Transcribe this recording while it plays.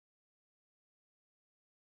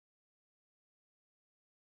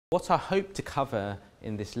What I hope to cover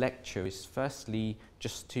in this lecture is firstly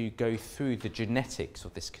just to go through the genetics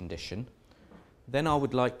of this condition. Then I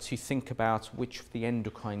would like to think about which of the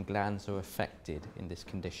endocrine glands are affected in this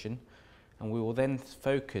condition, and we will then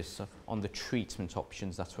focus on the treatment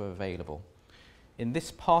options that are available. In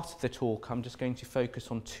this part of the talk, I'm just going to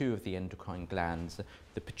focus on two of the endocrine glands,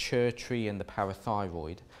 the pituitary and the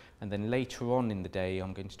parathyroid, and then later on in the day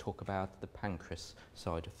I'm going to talk about the pancreas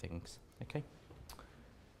side of things. Okay?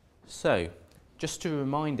 So, just to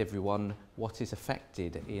remind everyone what is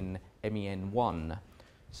affected in MEN1.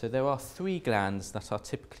 So there are three glands that are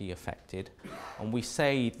typically affected, and we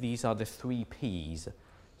say these are the three Ps.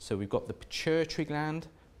 So we've got the pituitary gland,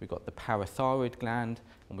 we've got the parathyroid gland,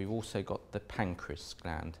 and we've also got the pancreas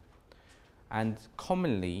gland. And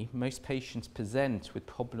commonly, most patients present with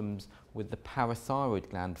problems with the parathyroid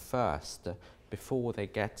gland first, before they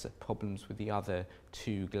get problems with the other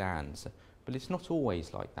two glands. But it's not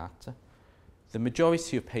always like that. The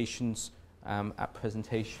majority of patients at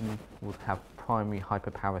presentation will have primary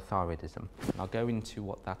hyperparathyroidism. I'll go into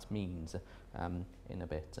what that means in a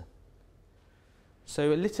bit.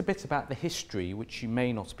 So a little bit about the history, which you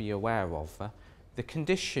may not be aware of. The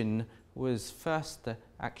condition was first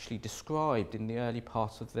actually described in the early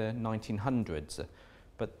part of the 1900s,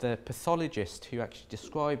 but the pathologist who actually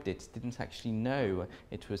described it didn't actually know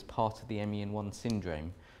it was part of the MEN1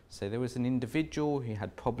 syndrome. So there was an individual who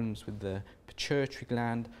had problems with the pituitary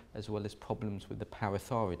gland as well as problems with the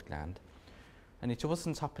parathyroid gland. And it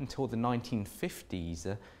wasn't up until the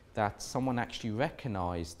 1950s that someone actually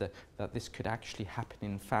recognised that this could actually happen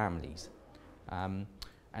in families.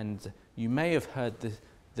 And you may have heard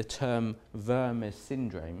the term Vermeer's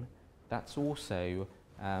syndrome. That's also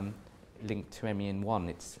linked to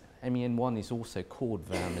MEN1. MEN1 is also called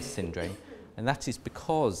Vermeer's syndrome. And that is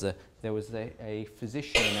because there was a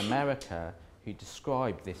physician in America who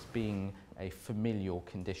described this being a familial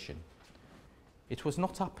condition. It was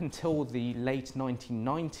not up until the late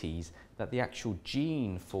 1990s that the actual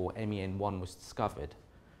gene for MEN1 was discovered.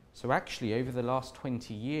 So actually, over the last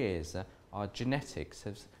 20 years, our genetics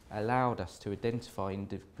has allowed us to identify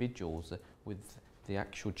individuals with the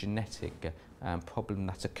actual genetic problem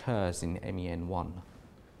that occurs in MEN1.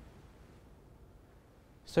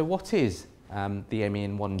 So what is the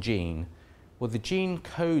MEN1 gene? Well, the gene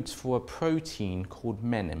codes for a protein called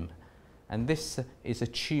MEN1, and this is a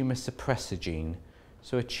tumour suppressor gene.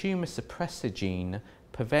 So a tumour suppressor gene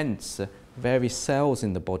prevents various cells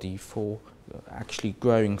in the body from actually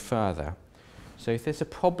growing further. So if there's a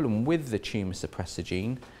problem with the tumour suppressor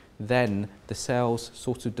gene, then the cells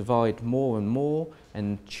sort of divide more and more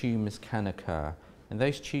and tumours can occur. And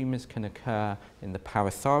those tumours can occur in the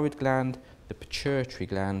parathyroid gland, the pituitary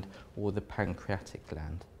gland, or the pancreatic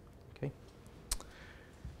gland. Okay?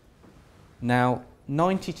 Now,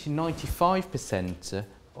 90 to 95%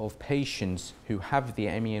 of patients who have the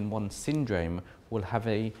MEN1 syndrome will have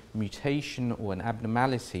a mutation or an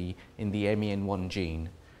abnormality in the MEN1 gene.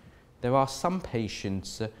 There are some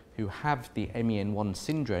patients who have the MEN1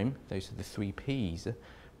 syndrome, those are the three Ps,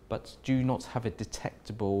 but do not have a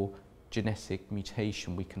detectable genetic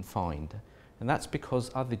mutation we can find. And that's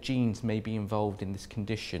because other genes may be involved in this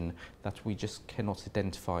condition that we just cannot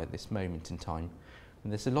identify at this moment in time.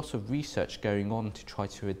 And there's a lot of research going on to try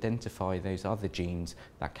to identify those other genes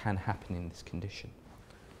that can happen in this condition.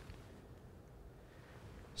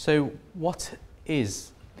 So what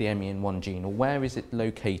is the MEN1 gene, or where is it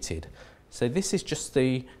located? So this is just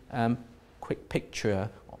the quick picture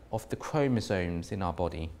of the chromosomes in our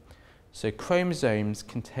body. So chromosomes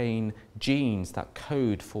contain genes that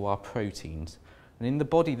code for our proteins. And in the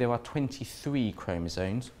body there are 23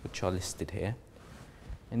 chromosomes, which are listed here.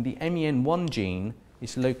 And the MEN1 gene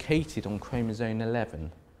is located on chromosome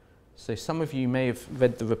 11. So some of you may have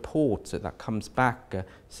read the report that comes back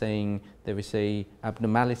saying there is an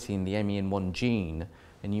abnormality in the MEN1 gene.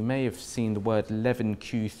 And you may have seen the word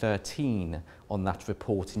 11q13 on that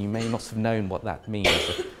report, and you may not have known what that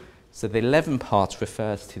means. So the 11 part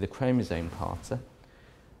refers to the chromosome part,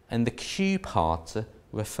 and the Q part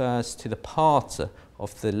refers to the part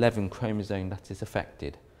of the 11 chromosome that is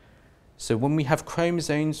affected. So when we have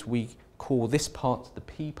chromosomes, we call this part the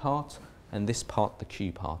P part, and this part the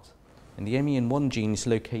Q part. And the MEN1 gene is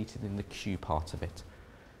located in the Q part of it.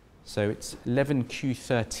 So it's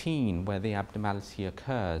 11q13 where the abnormality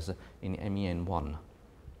occurs in MEN1.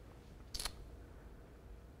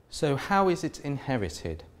 So how is it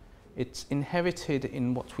inherited? It's inherited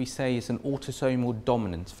in what we say is an autosomal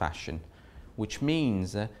dominant fashion, which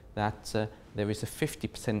means that there is a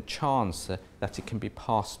 50% chance that it can be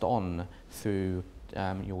passed on through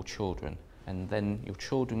your children. and then your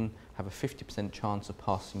children have a 50% chance of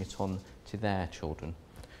passing it on to their children.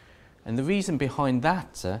 And the reason behind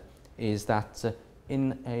that is that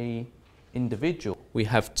in an individual we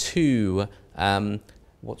have two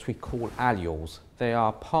what we call alleles. They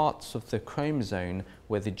are parts of the chromosome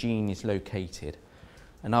where the gene is located.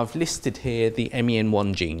 And I've listed here the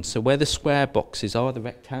MEN1 gene. So where the square boxes are, the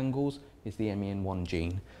rectangles, is the MEN1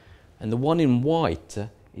 gene. And the one in white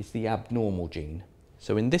is the abnormal gene.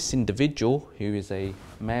 So in this individual, who is a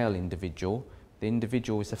male individual, the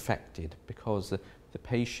individual is affected because the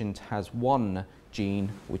patient has one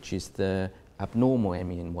gene, which is the abnormal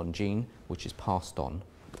MEN1 gene, which is passed on.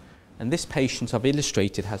 And this patient I've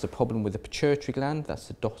illustrated has a problem with the pituitary gland, that's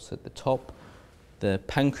the dot at the top, the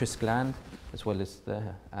pancreas gland, as well as the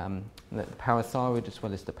parathyroid, as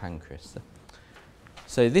well as the pancreas.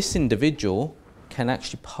 So this individual can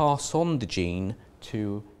actually pass on the gene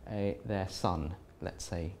to their son, let's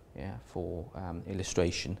say, yeah, for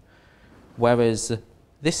illustration. Whereas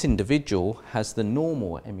this individual has the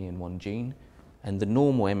normal MEN1 gene and the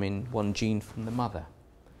normal MEN1 gene from the mother.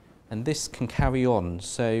 And this can carry on,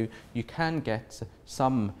 so you can get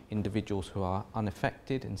some individuals who are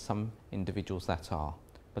unaffected and some individuals that are.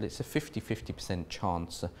 But it's a 50-50%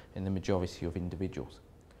 chance in the majority of individuals.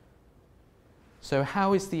 So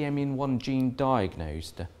how is the MEN1 gene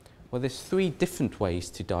diagnosed? Well, there's three different ways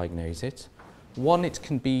to diagnose it. One, it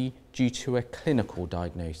can be due to a clinical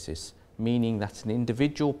diagnosis, meaning that an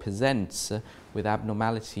individual presents with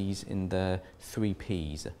abnormalities in the 3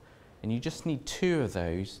 Ps. And you just need 2 of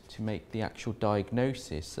those to make the actual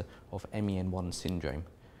diagnosis of MEN1 syndrome.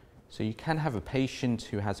 So you can have a patient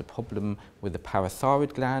who has a problem with the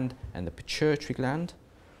parathyroid gland and the pituitary gland,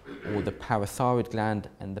 or the parathyroid gland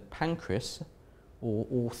and the pancreas, or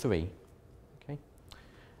all 3. Okay?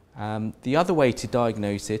 The other way to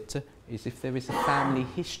diagnose it is if there is a family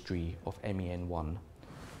history of MEN1.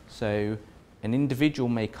 So an individual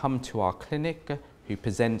may come to our clinic who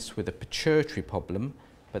presents with a pituitary problem,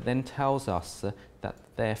 but then tells us that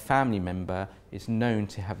their family member is known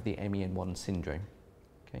to have the MEN1 syndrome.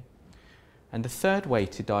 Okay? And the third way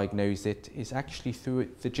to diagnose it is actually through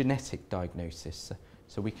the genetic diagnosis.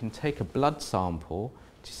 So we can take a blood sample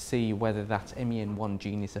to see whether that MEN1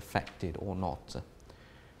 gene is affected or not.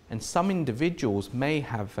 And some individuals may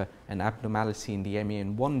have an abnormality in the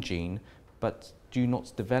MEN1 gene, but do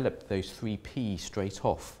not develop those 3 Ps straight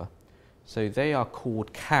off. So they are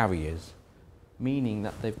called carriers, meaning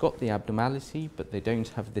that they've got the abnormality, but they don't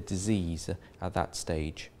have the disease at that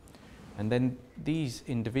stage. And then these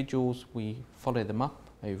individuals, we follow them up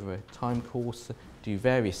over a time course, do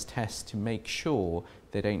various tests to make sure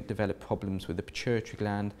they don't develop problems with the pituitary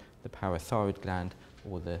gland, the parathyroid gland,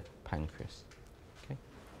 or the pancreas. Okay?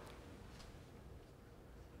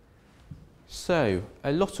 So,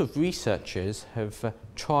 a lot of researchers have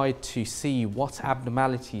tried to see what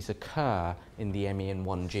abnormalities occur in the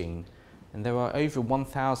MEN1 gene. And there are over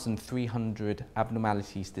 1,300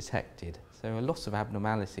 abnormalities detected. So there are lots of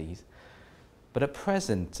abnormalities. But at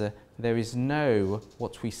present, there is no,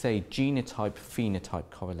 what we say,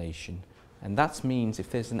 genotype-phenotype correlation. And that means if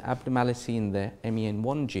there's an abnormality in the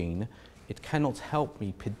MEN1 gene, it cannot help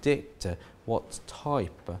me predict what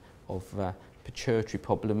type of pituitary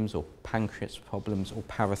problems or pancreas problems or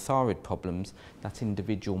parathyroid problems that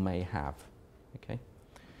individual may have. Okay?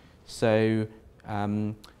 So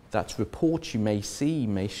that report you may see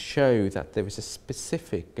may show that there is a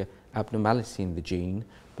specific abnormality in the gene,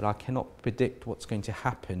 but I cannot predict what's going to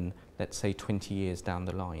happen, let's say 20 years down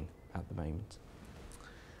the line at the moment.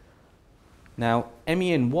 Now,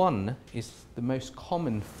 MEN1 is the most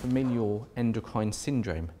common familial endocrine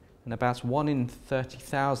syndrome, and about 1 in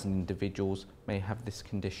 30,000 individuals may have this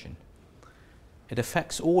condition. It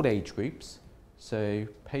affects all age groups, so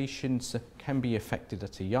patients can be affected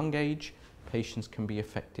at a young age, patients can be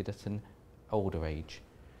affected at an older age.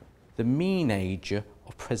 The mean age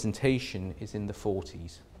of presentation is in the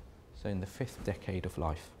 40s, so in the 5th decade of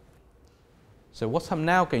life. So what I'm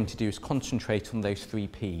now going to do is concentrate on those 3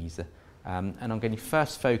 Ps, and I'm going to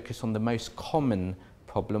first focus on the most common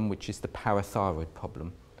problem, which is the parathyroid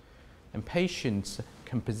problem. And patients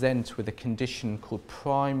can present with a condition called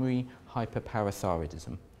primary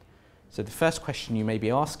hyperparathyroidism. So the first question you may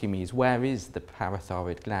be asking me is, where is the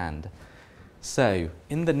parathyroid gland? So,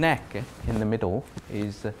 in the neck, in the middle,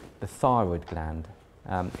 is the thyroid gland.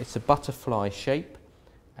 It's a butterfly shape,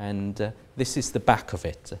 and this is the back of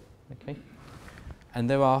it. Okay? And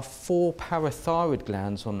there are 4 parathyroid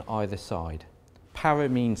glands on either side. Para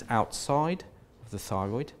means outside of the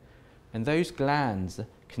thyroid, and those glands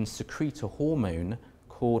can secrete a hormone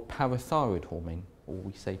called parathyroid hormone, or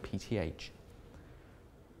we say PTH.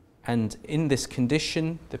 And in this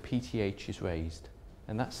condition, the PTH is raised.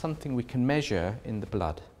 And that's something we can measure in the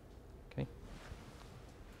blood. Okay?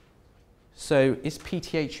 So is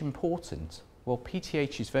PTH important? Well,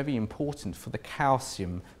 PTH is very important for the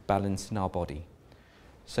calcium balance in our body.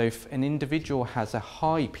 So if an individual has a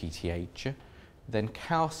high PTH, then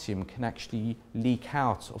calcium can actually leak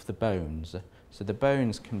out of the bones. So the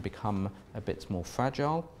bones can become a bit more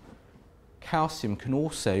fragile. Calcium can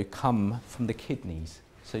also come from the kidneys.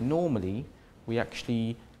 So normally we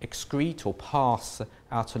actually excrete or pass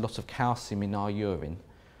out a lot of calcium in our urine,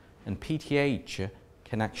 and PTH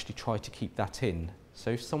can actually try to keep that in.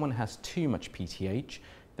 So if someone has too much PTH,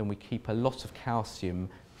 then we keep a lot of calcium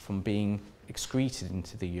from being excreted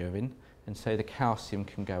into the urine, and so the calcium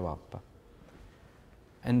can go up.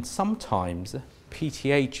 And sometimes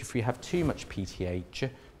PTH, if we have too much PTH,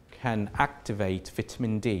 can activate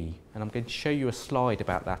vitamin D, and I'm going to show you a slide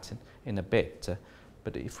about that in a bit.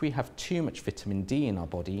 But if we have too much vitamin D in our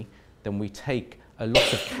body, then we take a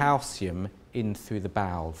lot of calcium in through the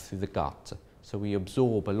bowel, through the gut. So we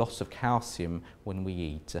absorb a lot of calcium when we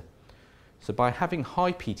eat. So by having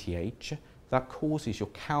high PTH, that causes your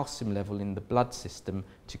calcium level in the blood system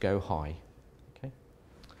to go high. Okay?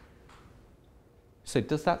 So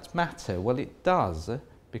does that matter? Well, it does,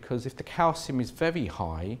 because if the calcium is very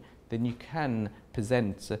high, then you can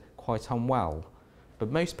present quite unwell. But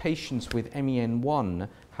most patients with MEN1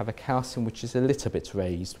 have a calcium which is a little bit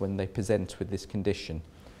raised when they present with this condition.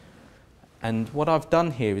 And what I've done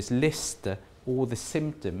here is list all the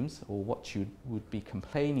symptoms, or what you would be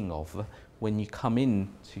complaining of when you come in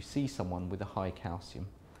to see someone with a high calcium.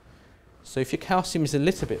 So if your calcium is a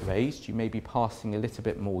little bit raised, you may be passing a little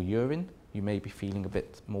bit more urine, you may be feeling a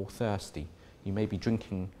bit more thirsty, you may be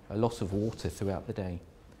drinking a lot of water throughout the day.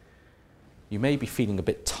 You may be feeling a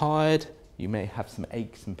bit tired, you may have some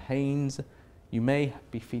aches and pains, you may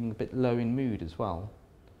be feeling a bit low in mood as well.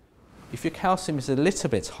 If your calcium is a little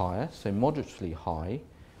bit higher, so moderately high,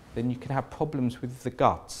 then you can have problems with the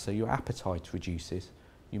gut, so your appetite reduces.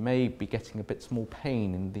 You may be getting a bit more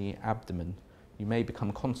pain in the abdomen. You may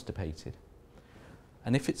become constipated.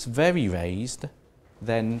 And if it's very raised,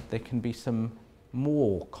 then there can be some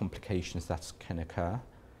more complications that can occur.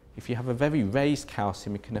 If you have a very raised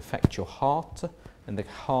calcium, it can affect your heart, and the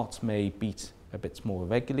heart may beat a bit more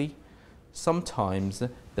irregularly. Sometimes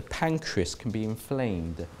the pancreas can be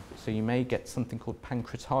inflamed, so you may get something called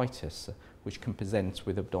pancreatitis, which can present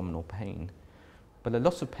with abdominal pain. But a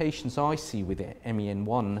lot of patients I see with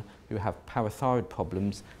MEN1 who have parathyroid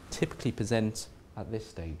problems typically present at this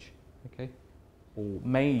stage, okay? Or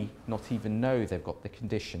may not even know they've got the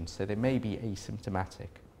condition, so they may be asymptomatic,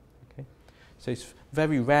 okay? So it's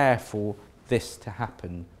very rare for this to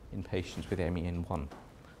happen in patients with MEN1.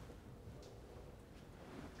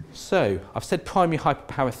 So I've said primary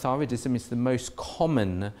hyperparathyroidism is the most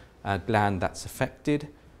common gland that's affected.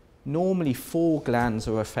 Normally 4 glands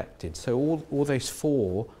are affected, so all those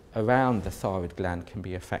 4 around the thyroid gland can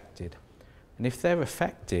be affected. And if they're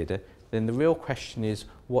affected, then the real question is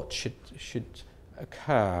what should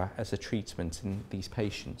occur as a treatment in these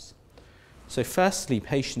patients. So firstly,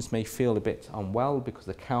 patients may feel a bit unwell because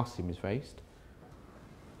the calcium is raised,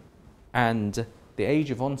 and the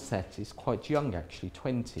age of onset is quite young, actually,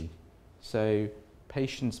 20. So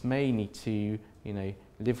patients may need to,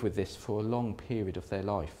 live with this for a long period of their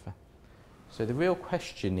life. So the real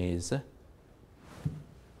question is,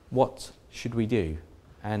 what should we do?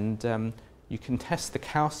 And you can test the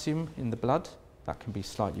calcium in the blood, that can be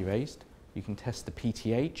slightly raised. You can test the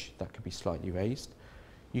PTH, that could be slightly raised.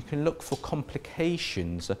 You can look for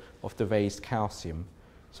complications of the raised calcium.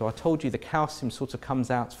 So I told you the calcium sort of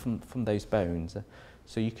comes out from those bones.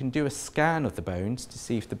 So you can do a scan of the bones to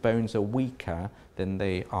see if the bones are weaker than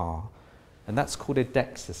they are. And that's called a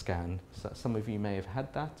DEXA scan. So some of you may have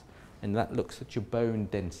had that, and that looks at your bone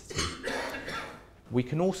density. We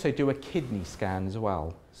can also do a kidney scan as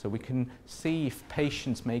well. So we can see if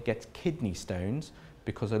patients may get kidney stones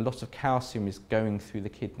because a lot of calcium is going through the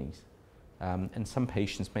kidneys. And some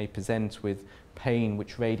patients may present with pain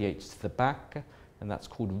which radiates to the back, and that's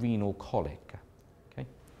called renal colic. Okay?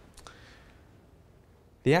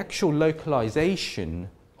 The actual localization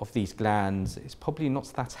of these glands is probably not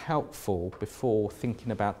that helpful before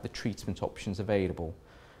thinking about the treatment options available.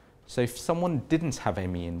 So if someone didn't have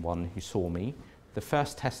MEN1 who saw me, the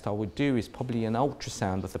first test I would do is probably an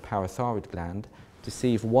ultrasound of the parathyroid gland to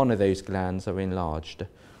see if one of those glands are enlarged.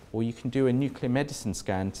 Or you can do a nuclear medicine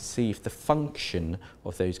scan to see if the function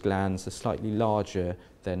of those glands are slightly larger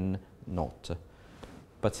than not.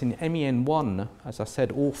 But in MEN1, as I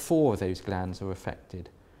said, all 4 of those glands are affected.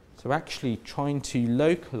 So actually trying to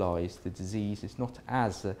localise the disease is not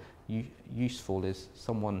as useful as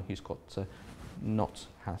someone who's got not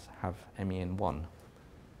have MEN1.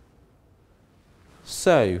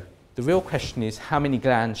 So the real question is, how many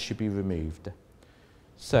glands should be removed?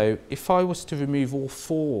 So if I was to remove all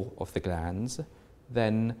 4 of the glands,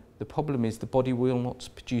 then the problem is the body will not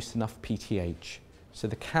produce enough PTH. So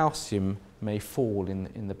the calcium may fall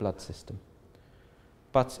in the blood system.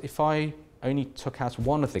 But if I only took out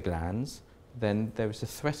 1 of the glands, then there is a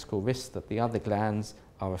theoretical risk that the other glands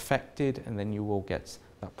are affected, and then you will get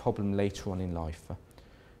that problem later on in life.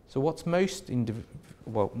 So what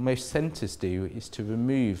most centres do is to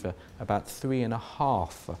remove about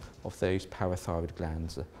 3.5 of those parathyroid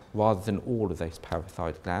glands, rather than all of those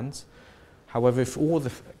parathyroid glands. However, if all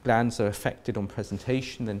the glands are affected on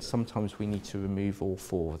presentation, then sometimes we need to remove all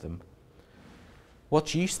 4 of them.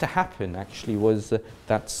 What used to happen actually was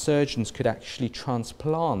that surgeons could actually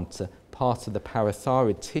transplant part of the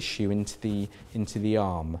parathyroid tissue into the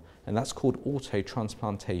arm, and that's called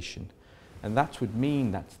autotransplantation. And that would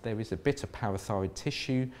mean that there is a bit of parathyroid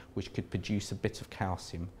tissue which could produce a bit of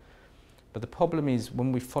calcium. But the problem is,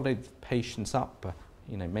 when we follow the patients up,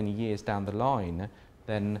 many years down the line,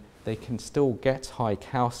 then they can still get high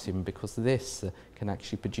calcium because this can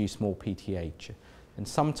actually produce more PTH. And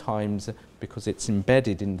sometimes, because it's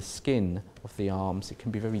embedded in the skin of the arms, it can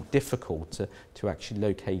be very difficult to actually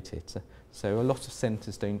locate it. So a lot of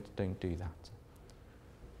centres don't do that.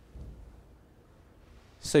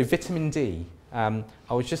 So vitamin D. I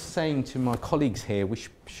was just saying to my colleagues here, we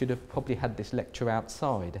should have probably had this lecture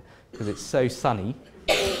outside because it's so sunny.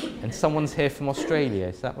 And someone's here from Australia,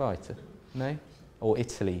 is that right? No? Or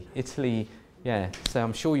Italy. Italy, yeah. So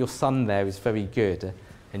I'm sure your sun there is very good,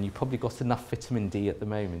 and you probably got enough vitamin D at the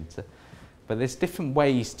moment. But there's different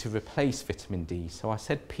ways to replace vitamin D. So I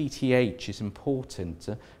said PTH is important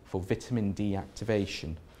for vitamin D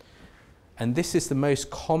activation. And this is the most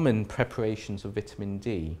common preparations of vitamin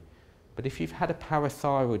D. But if you've had a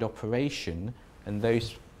parathyroid operation and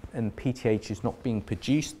PTH is not being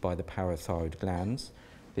produced by the parathyroid glands,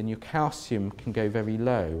 then your calcium can go very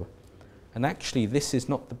low. And actually, this is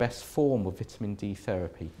not the best form of vitamin D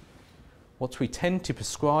therapy. What we tend to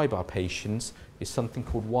prescribe our patients is something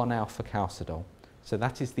called 1-alpha calcidol. So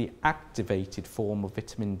that is the activated form of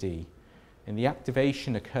vitamin D. And the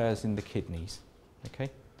activation occurs in the kidneys. Okay?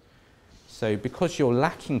 So because you're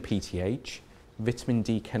lacking PTH, vitamin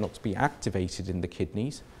D cannot be activated in the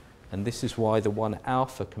kidneys, and this is why the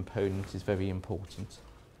 1-alpha component is very important.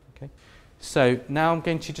 Okay? So now I'm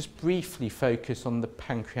going to just briefly focus on the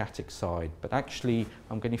pancreatic side, but actually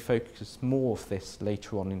I'm going to focus more of this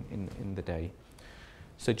later on in the day.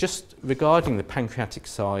 So just regarding the pancreatic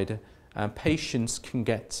side, patients can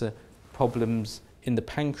get problems in the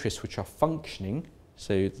pancreas which are functioning,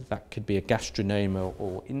 so that could be a gastronoma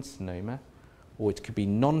or insulinoma, or it could be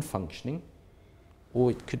non-functioning, or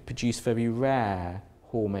it could produce very rare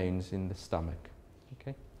hormones in the stomach.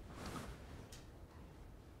 Okay?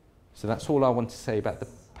 So that's all I want to say about the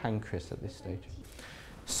pancreas at this stage.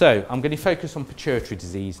 So I'm going to focus on pituitary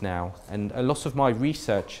disease now, and a lot of my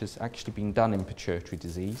research has actually been done in pituitary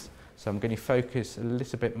disease, so I'm going to focus a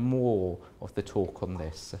little bit more of the talk on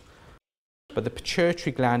this. But the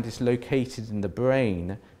pituitary gland is located in the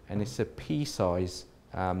brain, and it's a pea-size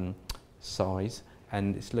size,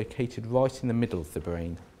 and it's located right in the middle of the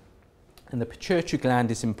brain. And the pituitary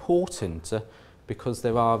gland is important because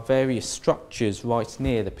there are various structures right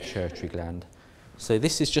near the pituitary gland. So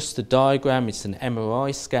this is just a diagram, it's an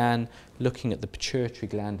MRI scan looking at the pituitary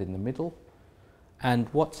gland in the middle. And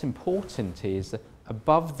what's important is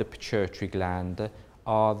above the pituitary gland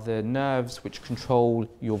are the nerves which control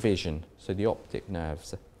your vision, so the optic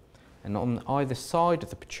nerves. And on either side of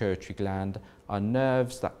the pituitary gland are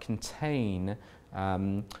nerves that contain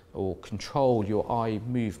or control your eye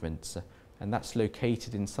movements, and that's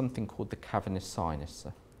located in something called the cavernous sinus.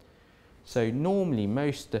 So normally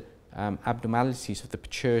most abnormalities of the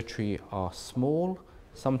pituitary are small.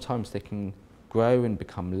 Sometimes they can grow and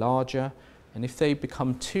become larger, and if they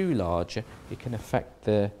become too large, it can affect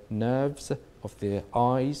the nerves of the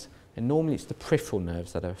eyes, and normally it's the peripheral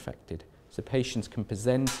nerves that are affected. So patients can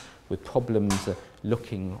present with problems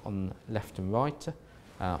looking on left and right,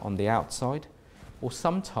 on the outside, or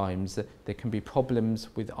sometimes there can be problems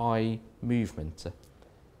with eye movement.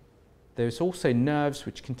 There's also nerves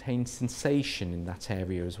which contain sensation in that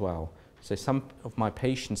area as well. So some of my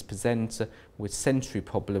patients present with sensory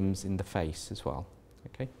problems in the face as well.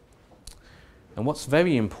 Okay? And what's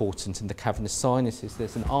very important in the cavernous sinus is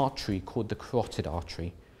there's an artery called the carotid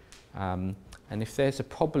artery. And if there's a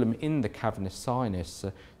problem in the cavernous sinus,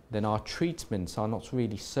 then our treatments are not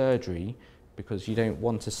really surgery, because you don't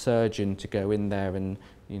want a surgeon to go in there and,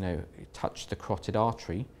 you know, touch the carotid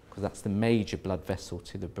artery, because that's the major blood vessel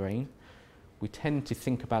to the brain. We tend to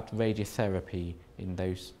think about radiotherapy in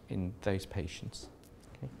those patients.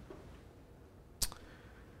 Okay.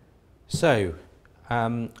 So,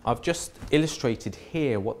 I've just illustrated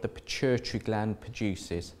here what the pituitary gland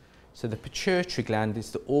produces. So the pituitary gland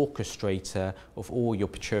is the orchestrator of all your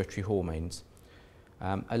pituitary hormones.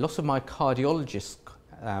 A lot of my cardiologists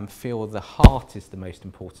feel the heart is the most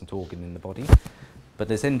important organ in the body, but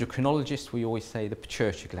as endocrinologists we always say the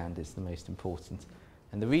pituitary gland is the most important.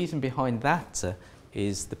 And the reason behind that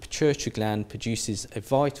is the pituitary gland produces a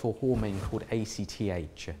vital hormone called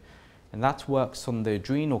ACTH. And that works on the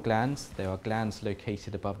adrenal glands. There are glands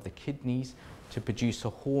located above the kidneys to produce a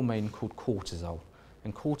hormone called cortisol.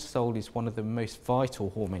 And cortisol is one of the most vital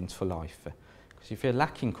hormones for life. Because if you're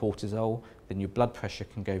lacking cortisol, then your blood pressure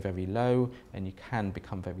can go very low and you can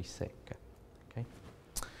become very sick. Okay?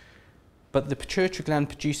 But the pituitary gland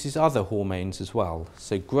produces other hormones as well.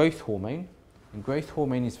 So growth hormone. And growth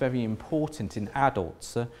hormone is very important in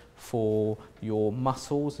adults for your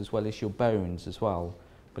muscles as well as your bones as well.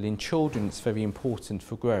 But in children it's very important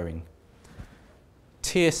for growing.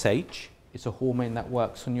 TSH is a hormone that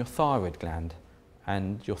works on your thyroid gland,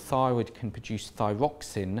 and your thyroid can produce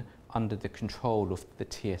thyroxine under the control of the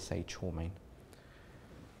TSH hormone.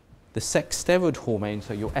 The sex steroid hormones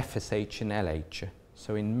are your FSH and LH.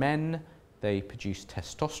 So in men they produce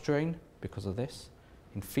testosterone because of this.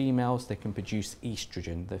 In females they can produce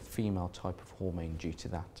estrogen, the female type of hormone, due to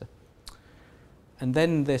that. And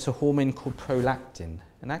then there's a hormone called prolactin.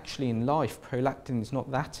 And actually in life, prolactin is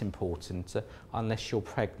not that important unless you're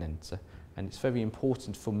pregnant. And it's very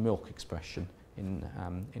important for milk expression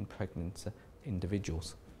in pregnant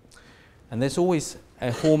individuals. And there's always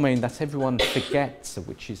a hormone that everyone forgets,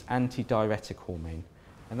 which is antidiuretic hormone.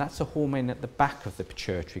 And that's a hormone at the back of the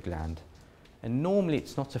pituitary gland. And normally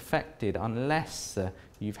it's not affected unless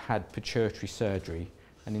you've had pituitary surgery.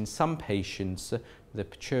 And in some patients, the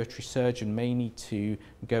pituitary surgeon may need to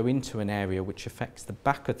go into an area which affects the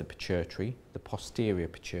back of the pituitary, the posterior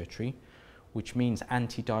pituitary, which means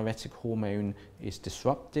antidiuretic hormone is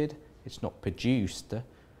disrupted, it's not produced.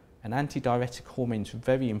 And antidiuretic hormone is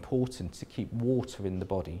very important to keep water in the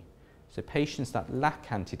body. So patients that lack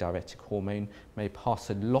antidiuretic hormone may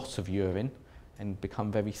pass a lot of urine and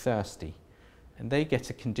become very thirsty. And they get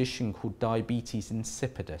a condition called diabetes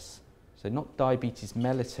insipidus. So not diabetes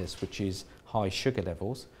mellitus, which is high sugar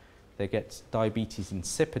levels. They get diabetes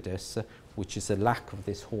insipidus, which is a lack of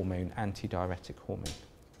this hormone, antidiuretic hormone.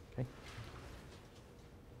 Okay.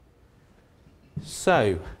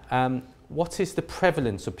 So, what is the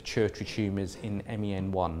prevalence of pituitary tumours in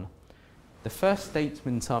MEN1? The first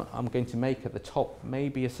statement I'm going to make at the top may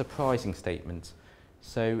be a surprising statement.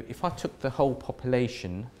 So if I took the whole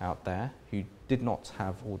population out there who did not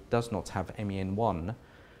have or does not have MEN1,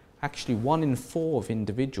 actually 1 in 4 of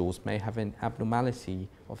individuals may have an abnormality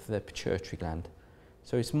of the pituitary gland.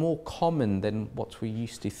 So it's more common than what we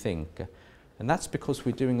used to think. And that's because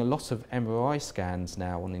we're doing a lot of MRI scans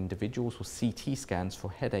now on individuals, or CT scans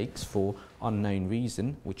for headaches for unknown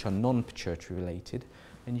reason, which are non-pituitary related.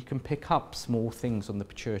 And you can pick up small things on the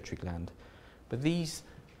pituitary gland. But these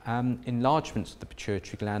enlargements of the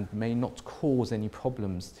pituitary gland may not cause any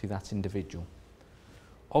problems to that individual.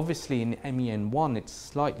 Obviously in MEN1 it's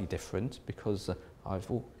slightly different, because I've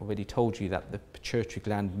already told you that the pituitary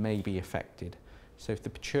gland may be affected. So if the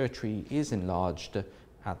pituitary is enlarged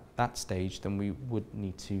at that stage, then we would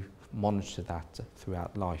need to monitor that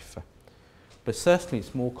throughout life. But certainly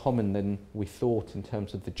it's more common than we thought in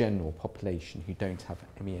terms of the general population who don't have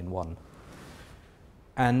MEN1.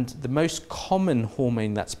 And the most common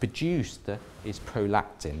hormone that's produced is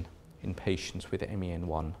prolactin in patients with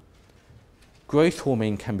MEN1. Growth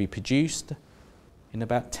hormone can be produced. In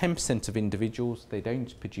about 10% of individuals, they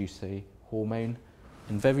don't produce a hormone,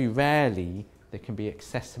 and very rarely there can be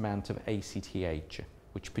excess amount of ACTH,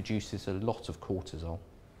 which produces a lot of cortisol.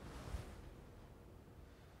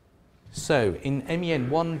 So in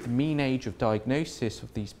MEN1, the mean age of diagnosis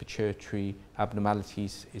of these pituitary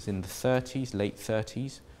abnormalities is in the 30s, late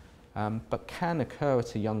 30s, but can occur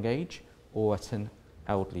at a young age or at an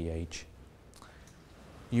elderly age.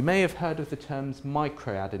 You may have heard of the terms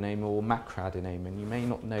microadenoma or macroadenoma, and you may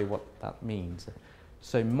not know what that means.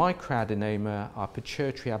 So microadenoma are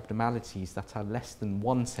pituitary abnormalities that are less than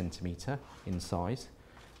 1 centimetre in size,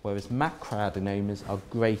 whereas macroadenomas are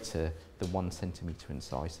greater than 1 centimetre in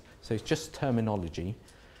size. So it's just terminology.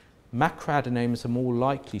 Macroadenomas are more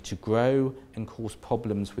likely to grow and cause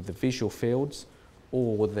problems with the visual fields,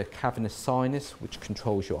 or the cavernous sinus, which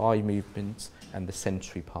controls your eye movements, and the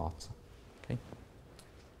sensory part. Okay.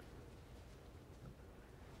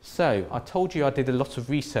 So I told you I did a lot of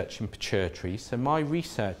research in pituitary. So my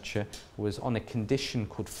research was on a condition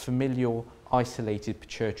called familial isolated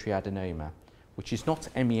pituitary adenoma, which is not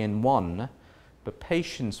MEN1, but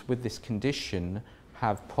patients with this condition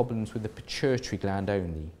have problems with the pituitary gland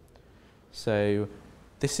only. So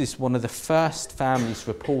this is one of the first families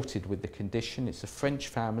reported with the condition. It's a French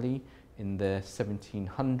family in the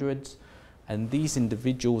 1700s, and these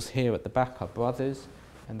individuals here at the back are brothers,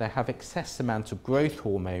 and they have excess amount of growth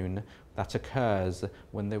hormone that occurs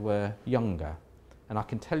when they were younger. And I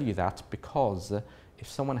can tell you that because if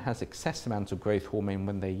someone has excess amount of growth hormone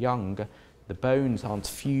when they're young, the bones aren't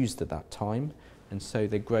fused at that time, and so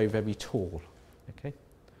they grow very tall. Okay?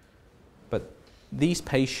 But these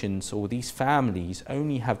patients or these families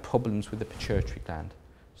only have problems with the pituitary gland.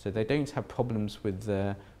 So they don't have problems with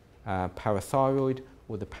the parathyroid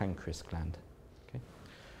or the pancreas gland. Okay?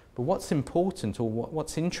 But what's important or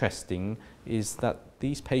what's interesting is that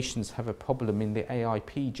these patients have a problem in the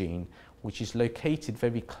AIP gene, which is located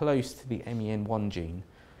very close to the MEN1 gene.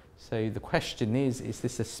 So the question is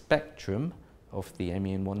this a spectrum of the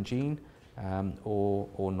MEN1 gene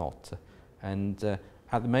or not? And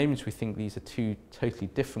at the moment we think these are two totally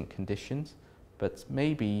different conditions, but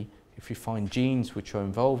maybe if you find genes which are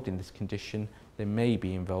involved in this condition, they may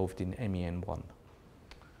be involved in MEN1.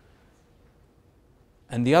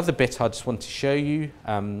 And the other bit I just want to show you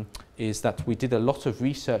is that we did a lot of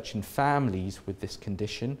research in families with this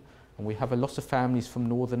condition, and we have a lot of families from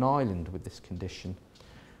Northern Ireland with this condition.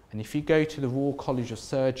 And if you go to the Royal College of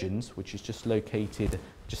Surgeons, which is just located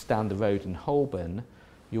just down the road in Holborn,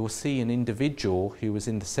 you'll see an individual who was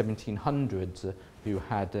in the 1700s who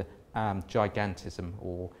had gigantism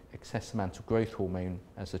or excess amount of growth hormone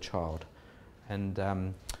as a child.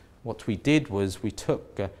 And what we did was we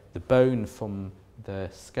took the bone from the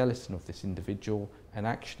skeleton of this individual and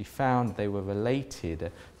actually found they were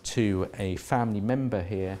related to a family member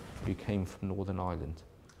here who came from Northern Ireland.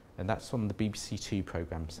 And that's on the BBC Two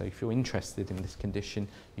programme. So if you're interested in this condition,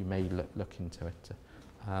 you may look into it.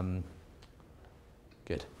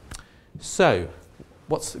 Good. So,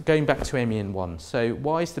 what's going back to MEN1? So,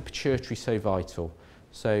 why is the pituitary so vital?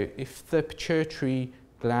 So, if the pituitary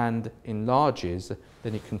gland enlarges,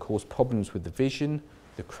 then it can cause problems with the vision,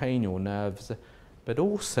 the cranial nerves, but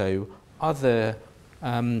also other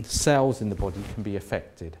cells in the body can be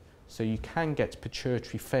affected. So, you can get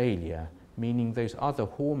pituitary failure, meaning those other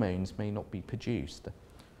hormones may not be produced.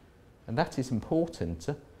 And that is important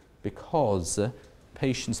because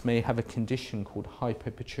patients may have a condition called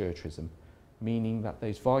hypopituitarism, meaning that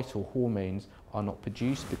those vital hormones are not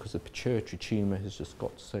produced because the pituitary tumour has just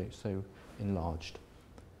got so enlarged.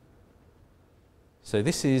 So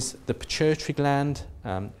this is the pituitary gland.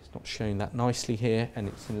 It's not showing that nicely here, and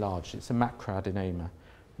it's enlarged. It's a macroadenoma.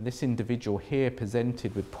 And this individual here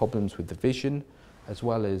presented with problems with the vision, as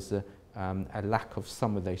well as a lack of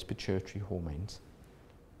some of those pituitary hormones.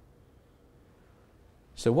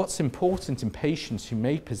 So what's important in patients who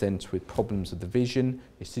may present with problems of the vision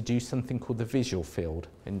is to do something called the visual field.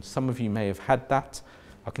 And some of you may have had that.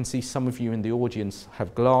 I can see some of you in the audience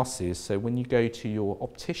have glasses, so when you go to your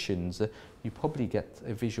opticians, you probably get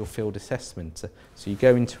a visual field assessment. So you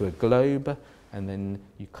go into a globe and then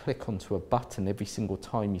you click onto a button every single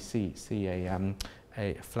time you see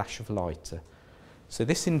a flash of light. So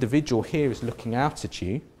this individual here is looking out at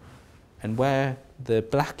you, and where the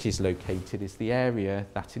black is located is the area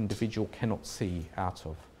that individual cannot see out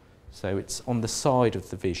of. So it's on the side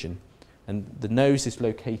of the vision, and the nose is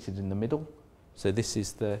located in the middle. So this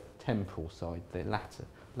is the temporal side, the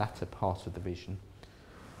latter part of the vision.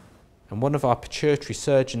 And one of our pituitary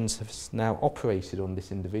surgeons has now operated on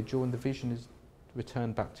this individual, and the vision is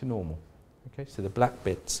returned back to normal. Okay, so the black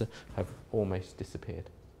bits have almost disappeared.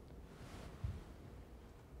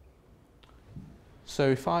 So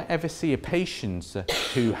if I ever see a patient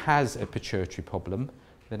who has a pituitary problem,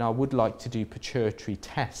 then I would like to do pituitary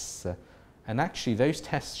tests. And actually those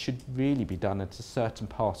tests should really be done at a certain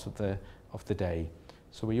part of the day.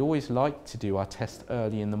 So we always like to do our test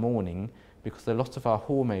early in the morning because a lot of our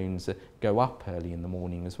hormones go up early in the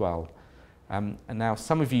morning as well. And now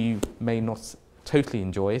some of you may not totally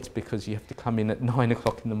enjoy it because you have to come in at 9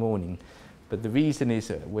 o'clock in the morning. But the reason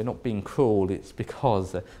is we're not being cruel, it's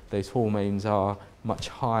because those hormones are much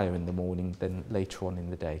higher in the morning than later on in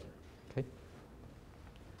the day. Okay?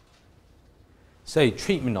 So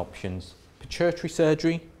treatment options: pituitary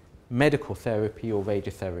surgery, medical therapy or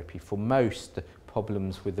radiotherapy for most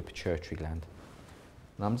problems with the pituitary gland.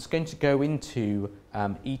 And I'm just going to go into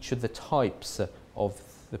each of the types of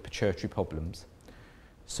the pituitary problems.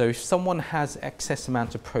 So if someone has excess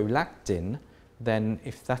amount of prolactin, then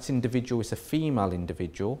if that individual is a female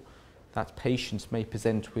individual, that patient may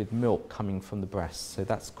present with milk coming from the breast. So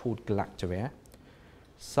that's called galactorrhea.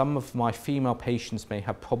 Some of my female patients may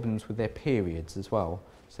have problems with their periods as well,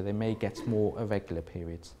 so they may get more irregular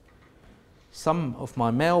periods. Some of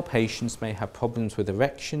my male patients may have problems with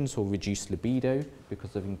erections or reduced libido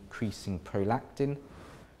because of increasing prolactin.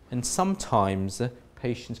 And sometimes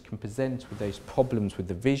patients can present with those problems with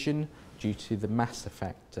the vision due to the mass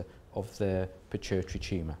effect of the pituitary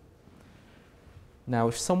tumour. Now,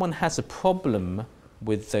 if someone has a problem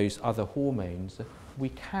with those other hormones, we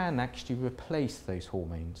can actually replace those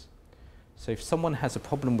hormones. So if someone has a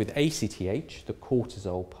problem with ACTH, the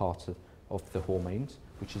cortisol part of the hormones,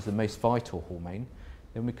 which is the most vital hormone,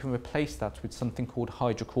 then we can replace that with something called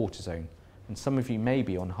hydrocortisone. And some of you may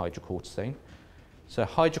be on hydrocortisone. So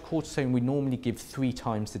hydrocortisone we normally give 3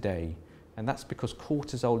 times a day, and that's because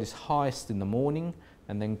cortisol is highest in the morning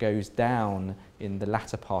and then goes down in the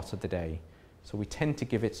latter part of the day. So we tend to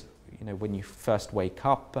give it, when you first wake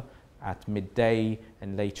up, at midday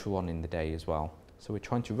and later on in the day as well. So we're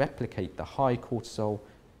trying to replicate the high cortisol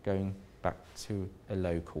going back to a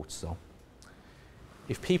low cortisol.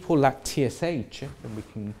 If people lack TSH, then we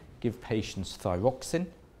can give patients thyroxine.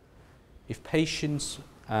 If patients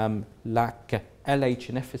lack LH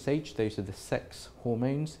and FSH, those are the sex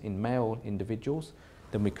hormones in male individuals,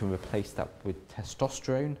 then we can replace that with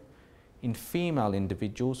testosterone. In female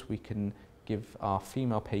individuals, we can give our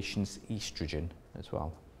female patients estrogen as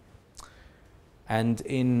well. And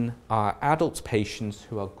in our adult patients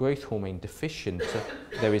who are growth hormone deficient,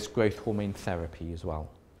 there is growth hormone therapy as well.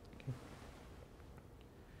 Okay.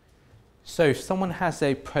 So if someone has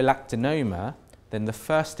a prolactinoma, then the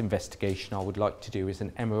first investigation I would like to do is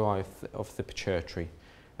an MRI of the pituitary,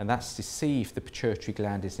 and that's to see if the pituitary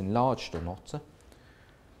gland is enlarged or not.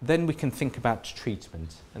 Then we can think about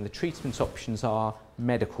treatment, and the treatment options are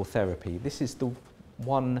medical therapy. This is the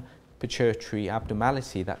one pituitary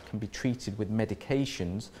abnormality that can be treated with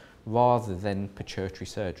medications rather than pituitary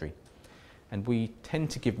surgery. And we tend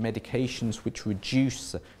to give medications which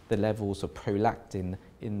reduce the levels of prolactin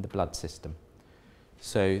in the blood system.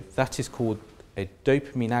 So that is called a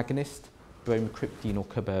dopamine agonist, bromocriptine or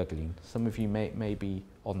cabergoline. Some of you may be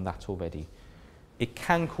on that already. It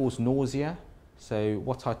can cause nausea. So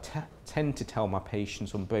what I tend to tell my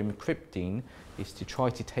patients on bromocriptine is to try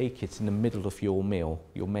to take it in the middle of your meal,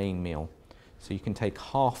 your main meal. So you can take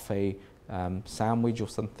half a sandwich or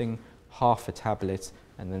something, half a tablet,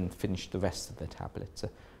 and then finish the rest of the tablet.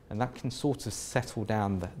 And that can sort of settle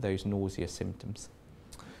down those nausea symptoms.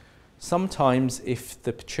 Sometimes if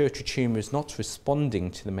the pituitary tumour is not responding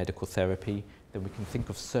to the medical therapy, then we can think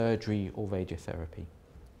of surgery or radiotherapy.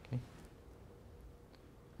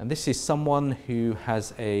 And this is someone who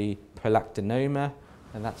has a prolactinoma,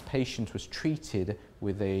 and that patient was treated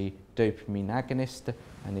with a dopamine agonist,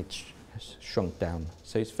 and it has shrunk down.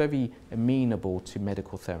 So it's very amenable to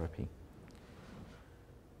medical therapy.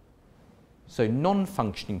 So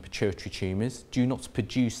non-functioning pituitary tumours do not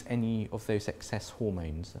produce any of those excess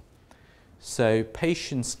hormones. So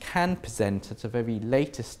patients can present at a very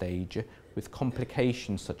later stage with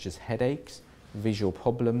complications such as headaches, visual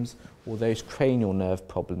problems, or those cranial nerve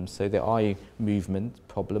problems, so the eye movement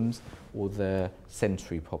problems or the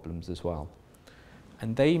sensory problems as well.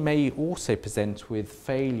 And they may also present with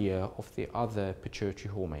failure of the other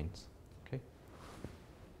pituitary hormones. Okay?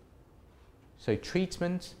 So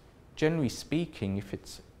treatment, generally speaking, if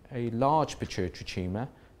it's a large pituitary tumour,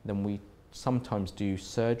 then we sometimes do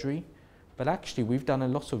surgery. But actually we've done a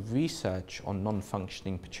lot of research on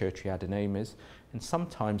non-functioning pituitary adenomas, and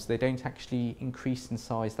sometimes they don't actually increase in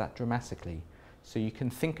size that dramatically. So you can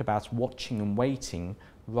think about watching and waiting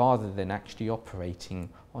rather than actually operating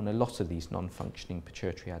on a lot of these non-functioning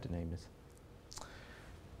pituitary adenomas.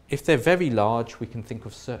 If they're very large, we can think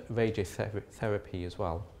of radiotherapy as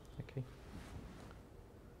well. Okay.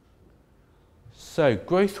 So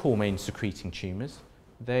growth hormone secreting tumours,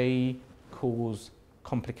 they cause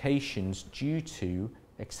complications due to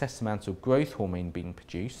excess amounts of growth hormone being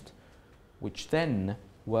produced, which then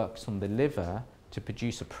works on the liver to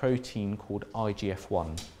produce a protein called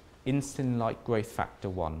IGF-1, insulin-like growth factor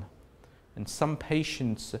 1. And some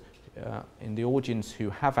patients in the audience who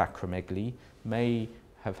have acromegaly may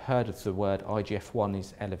have heard of the word IGF-1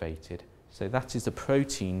 is elevated. So that is a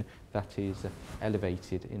protein that is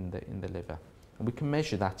elevated in the liver. And we can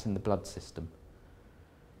measure that in the blood system.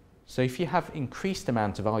 So if you have increased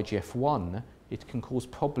amount of IGF-1, it can cause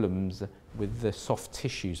problems with the soft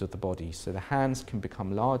tissues of the body. So the hands can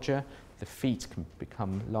become larger, the feet can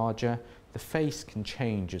become larger, the face can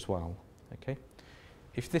change as well. Okay?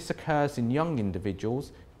 If this occurs in young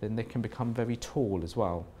individuals, then they can become very tall as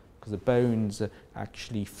well, because the bones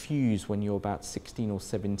actually fuse when you're about 16 or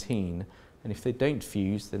 17, and if they don't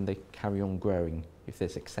fuse, then they carry on growing if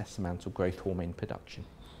there's excess amount of growth hormone production.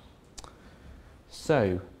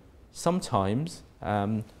 So sometimes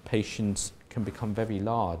patients can become very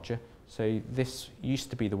large. So this used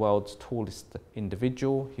to be the world's tallest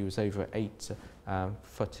individual. He was over 8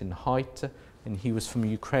 foot in height, and he was from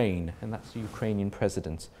Ukraine, and that's the Ukrainian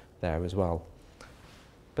president there as well.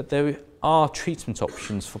 But there are treatment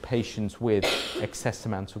options for patients with excess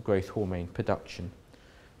amount of growth hormone production.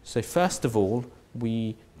 So first of all,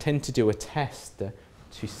 we tend to do a test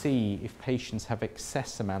to see if patients have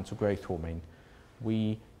excess amount of growth hormone.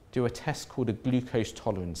 We do a test called a glucose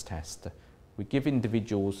tolerance test. We give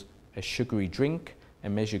individuals a sugary drink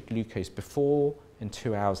and measure glucose before and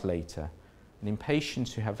 2 hours later. And in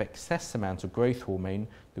patients who have excess amount of growth hormone,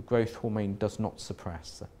 the growth hormone does not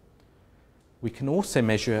suppress. We can also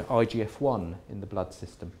measure IGF-1 in the blood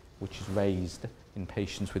system, which is raised in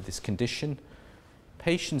patients with this condition.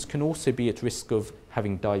 Patients can also be at risk of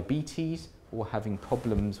having diabetes or having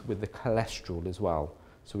problems with the cholesterol as well.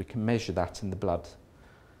 So we can measure that in the blood.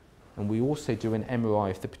 And we also do an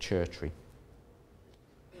MRI of the pituitary.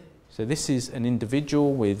 So this is an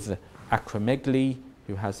individual with acromegaly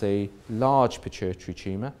who has a large pituitary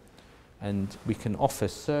tumour, and we can offer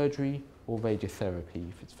surgery or radiotherapy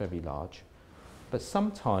if it's very large. But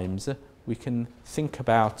sometimes we can think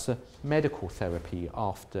about medical therapy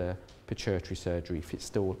after pituitary surgery if it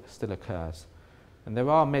still occurs. And there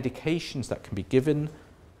are medications that can be given.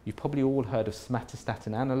 You've probably all heard of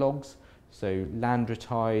somatostatin analogues, so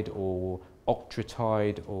lanreotide or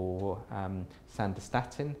octreotide or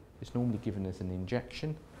sandostatin is normally given as an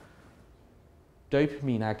injection.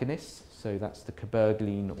 Dopamine agonists, so that's the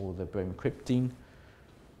cabergoline or the bromocriptine,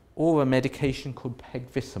 or a medication called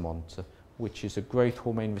pegvisomant, which is a growth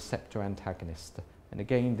hormone receptor antagonist. And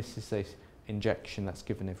again, this is an injection that's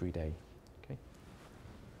given every day. Okay.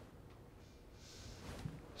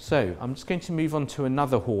 So I'm just going to move on to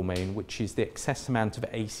another hormone, which is the excess amount of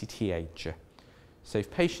ACTH. So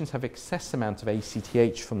if patients have excess amount of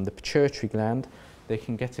ACTH from the pituitary gland, they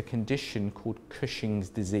can get a condition called Cushing's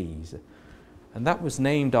disease. And that was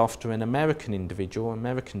named after an American individual,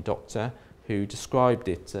 American doctor, who described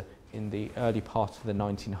it in the early part of the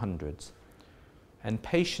 1900s. And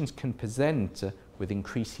patients can present with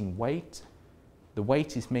increasing weight. The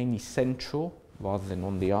weight is mainly central rather than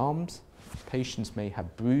on the arms. Patients may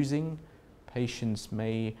have bruising. Patients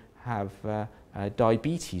may have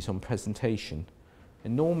diabetes on presentation.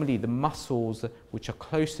 And normally the muscles which are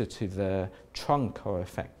closer to the trunk are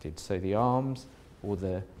affected, so the arms or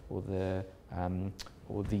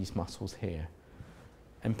these muscles here.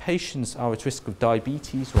 And patients are at risk of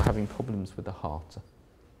diabetes or having problems with the heart.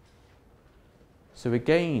 So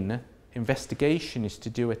again, investigation is to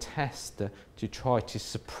do a test to try to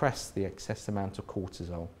suppress the excess amount of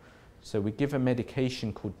cortisol. So we give a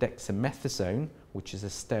medication called dexamethasone, which is a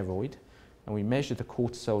steroid, and we measure the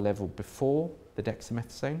cortisol level before the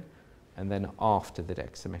dexamethasone and then after the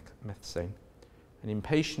dexamethasone. And in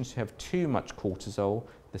patients who have too much cortisol,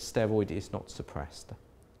 the steroid is not suppressed.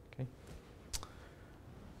 Okay.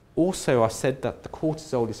 Also, I said that the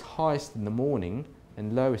cortisol is highest in the morning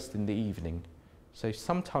and lowest in the evening. So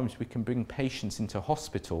sometimes we can bring patients into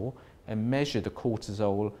hospital and measure the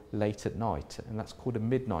cortisol late at night, and that's called a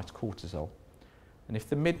midnight cortisol. And if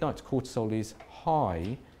the midnight cortisol is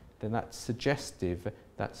high, then that's suggestive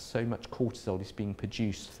that so much cortisol is being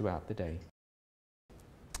produced throughout the day.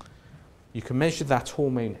 You can measure that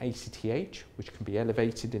hormone ACTH, which can be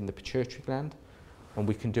elevated in the pituitary gland, and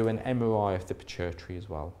we can do an MRI of the pituitary as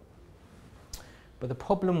well. But the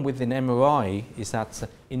problem with an MRI is that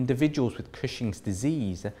individuals with Cushing's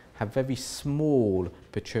disease have very small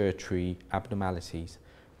pituitary abnormalities,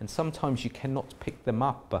 and sometimes you cannot pick them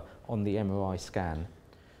up on the MRI scan.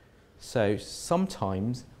 So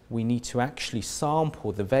sometimes we need to actually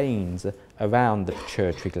sample the veins around the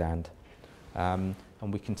pituitary gland.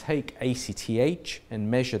 And we can take ACTH and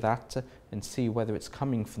measure that and see whether it's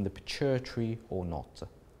coming from the pituitary or not.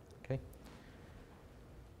 Okay?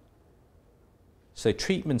 So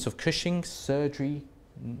treatments of Cushing's, surgery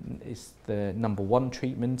is the #1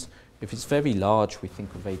 treatment. If it's very large, we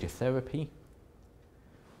think of radiotherapy.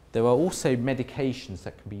 There are also medications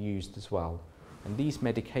that can be used as well. And these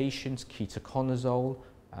medications, ketoconazole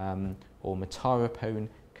or metilopone,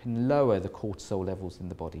 can lower the cortisol levels in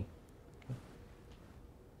the body.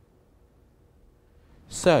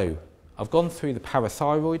 So, I've gone through the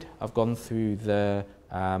parathyroid, I've gone through the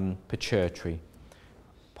pituitary.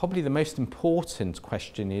 probably the most important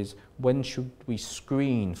question is, when should we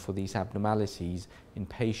screen for these abnormalities in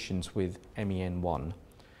patients with MEN1?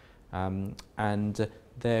 And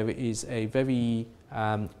there is a very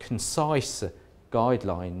concise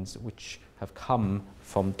guidelines which have come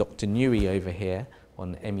from Dr. Newey over here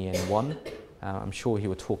on MEN1. I'm sure he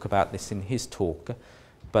will talk about this in his talk.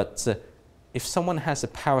 But if someone has a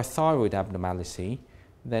parathyroid abnormality,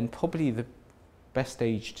 then probably the best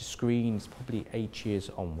age to screen is probably 8 years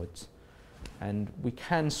onwards. And we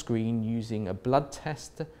can screen using a blood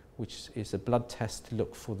test, which is a blood test to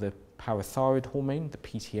look for the parathyroid hormone, the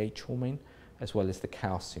PTH hormone, as well as the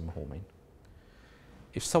calcium hormone.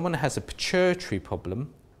 If someone has a pituitary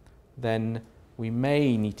problem, then we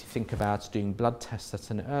may need to think about doing blood tests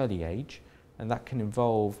at an early age, and that can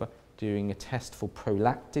involve doing a test for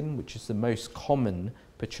prolactin, which is the most common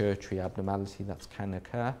pituitary abnormality that can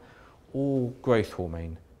occur, or growth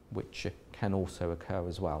hormone, which can also occur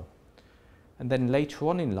as well. And then later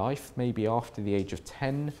on in life, maybe after the age of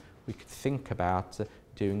 10, we could think about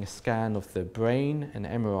doing a scan of the brain, an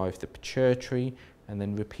MRI of the pituitary, and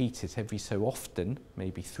then repeat it every so often,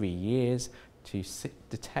 maybe 3 years, to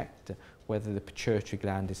detect whether the pituitary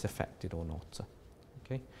gland is affected or not.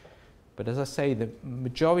 Okay? But as I say, the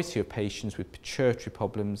majority of patients with pituitary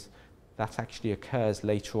problems, that actually occurs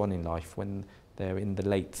later on in life when they're in the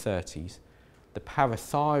late 30s. The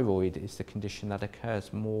parathyroid is the condition that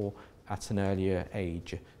occurs more at an earlier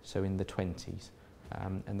age, so in the 20s.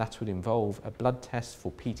 And that would involve a blood test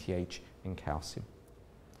for PTH and calcium.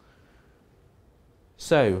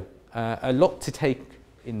 So, a lot to take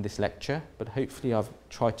in this lecture, but hopefully I've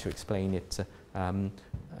tried to explain it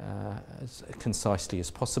as concisely as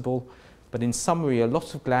possible. But in summary, a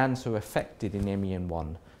lot of glands are affected in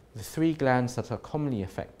MEN1. The 3 glands that are commonly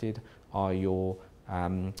affected are your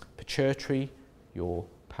pituitary, your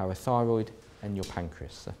parathyroid, and your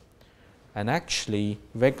pancreas. And actually,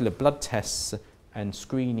 regular blood tests and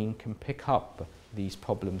screening can pick up these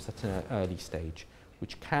problems at an early stage,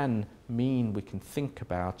 which can mean we can think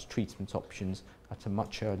about treatment options at a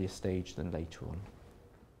much earlier stage than later on.